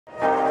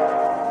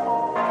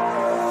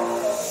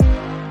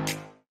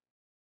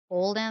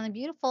Bold and the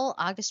Beautiful,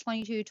 August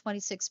 22,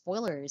 26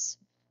 spoilers.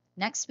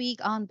 Next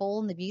week on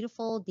Bold and the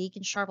Beautiful,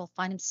 Deacon Sharp will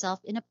find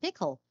himself in a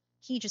pickle.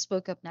 He just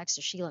woke up next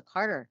to Sheila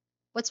Carter.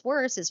 What's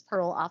worse is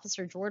parole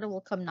officer Jordan will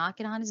come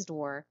knocking on his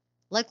door.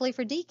 Luckily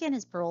for Deacon,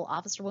 his parole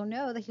officer will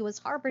know that he was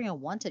harboring a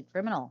wanted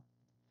criminal.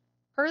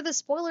 Per the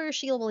spoiler,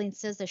 Sheila will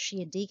insist that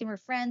she and Deacon were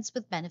friends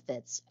with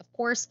benefits. Of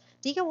course,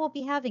 Deacon won't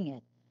be having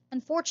it.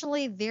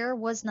 Unfortunately, there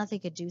was nothing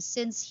he could do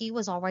since he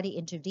was already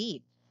in too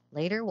deep.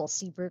 Later, we'll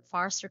see Brooke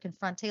Forrester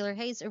confront Taylor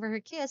Hayes over her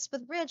kiss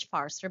with Ridge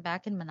Forrester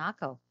back in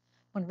Monaco.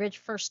 When Ridge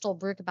first told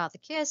Brooke about the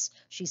kiss,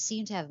 she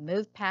seemed to have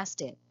moved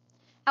past it.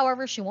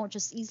 However, she won't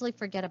just easily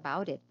forget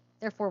about it.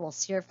 Therefore, we'll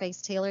see her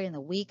face Taylor in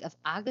the week of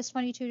August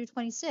 22 to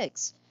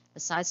 26.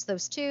 Besides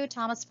those two,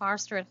 Thomas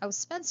Forrester and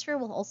host Spencer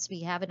will also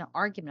be having an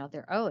argument of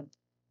their own.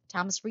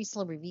 Thomas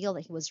recently revealed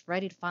that he was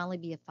ready to finally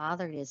be a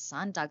father to his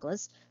son,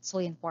 Douglas, so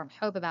he informed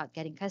Hope about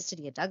getting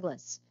custody of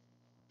Douglas.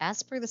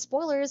 As per the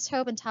spoilers,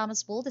 Hope and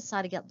Thomas will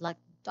decide to let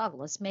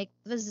Douglas make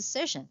the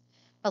decision.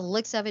 By the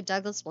looks of it,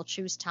 Douglas will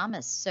choose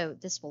Thomas, so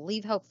this will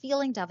leave Hope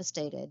feeling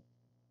devastated.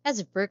 As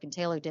if Brooke and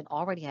Taylor didn't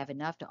already have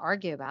enough to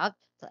argue about,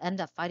 they'll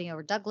end up fighting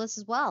over Douglas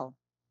as well.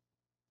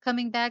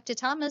 Coming back to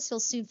Thomas, he'll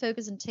soon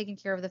focus on taking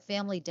care of the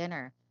family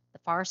dinner. The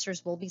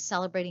Forresters will be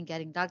celebrating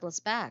getting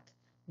Douglas back.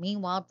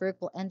 Meanwhile,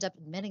 Brooke will end up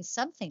admitting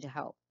something to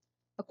Hope.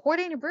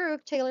 According to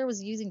Brooke, Taylor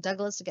was using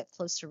Douglas to get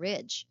close to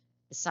Ridge.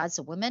 Besides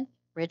the women,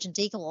 Ridge and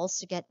Deacon will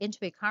also get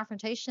into a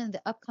confrontation in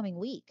the upcoming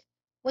week.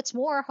 What's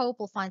more, Hope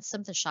will find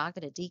something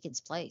shocking at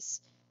Deacon's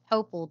place.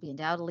 Hope will be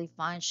undoubtedly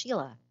find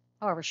Sheila.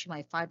 However, she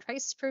might find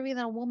traces proving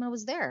that a woman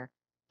was there.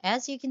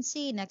 As you can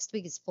see, next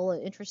week is full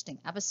of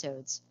interesting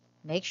episodes.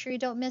 Make sure you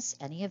don't miss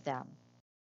any of them.